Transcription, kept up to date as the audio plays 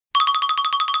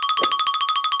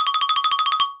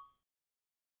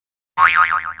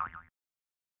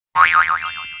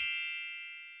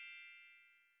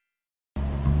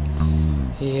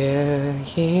Yeah,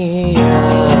 yeah.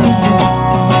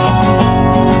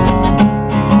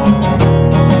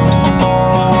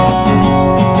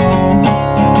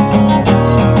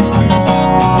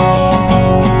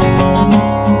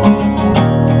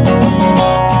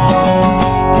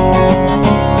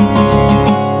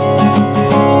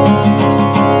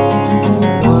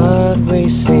 What we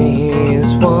see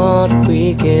is what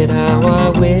we get. How I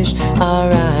wish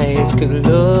our eyes could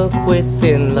look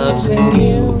within. Love's in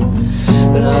you,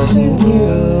 love's in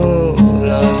you,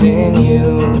 love's in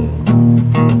you.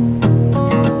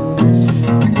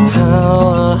 How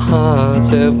our hearts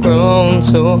have grown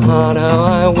so hard. How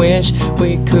I wish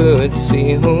we could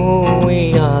see who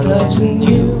we are. Love's in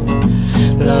you,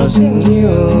 love's in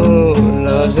you,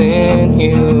 love's in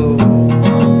you.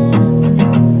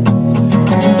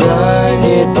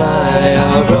 Blinded by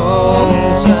our own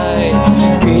sight,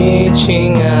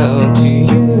 reaching out to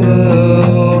you.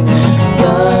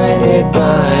 Blinded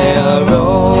by our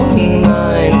own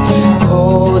mind,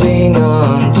 holding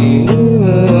on to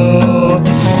you.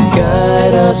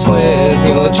 Guide us with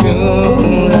your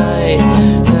true light,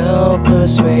 help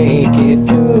us make it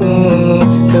through.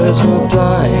 'Cause we're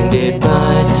blinded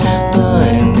by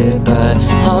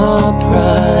our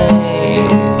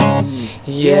pride.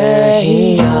 Yeah,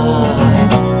 yeah.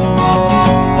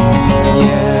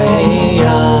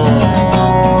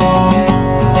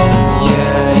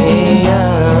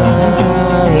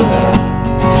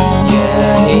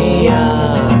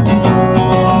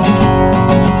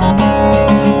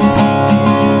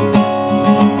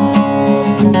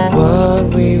 What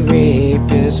we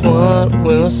reap is what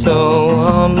we'll sow.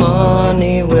 Our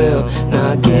money will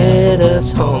not get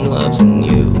us home. Love's in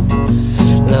you,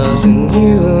 love's in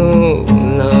you,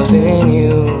 love's in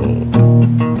you.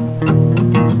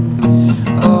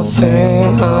 Our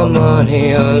fame, our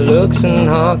money, our looks and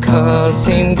our cars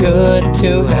seem good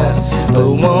to have, but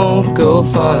won't go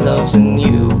far. Love's in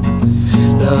you,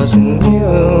 love's in you,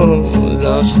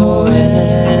 love's forever.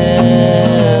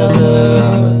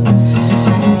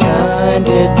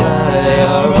 Guided by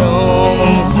our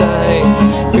own sight,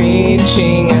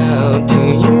 reaching out to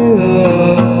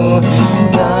you.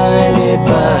 Blinded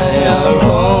by our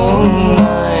own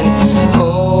mind,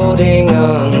 holding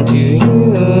on to you.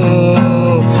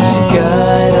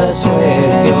 Guide us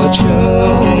with your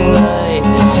true light,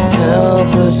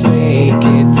 help us make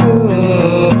it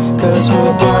through. 'Cause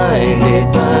we're blinded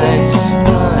by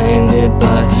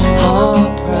our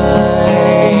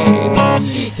pride.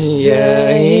 Yeah,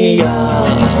 yeah.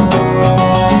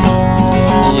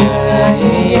 Yeah,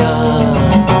 yeah.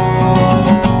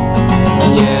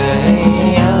 Yeah,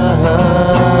 yeah.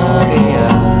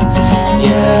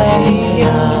 Yeah,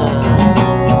 yeah.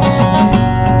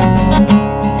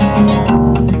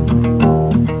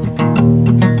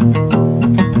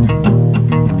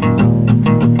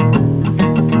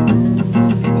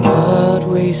 What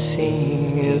we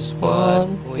see is what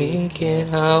we get.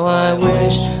 How I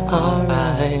wish our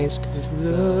eyes could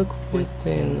look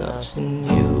within. Love's in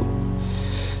you,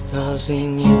 love's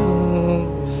in you,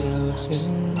 love's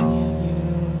in you.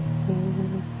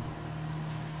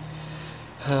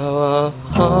 How our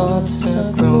hearts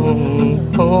have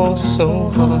grown oh so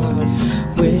hard.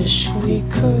 Wish we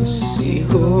could see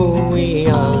who we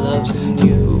are. Love's in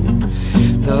you,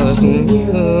 love's in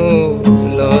you,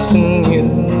 love's in you.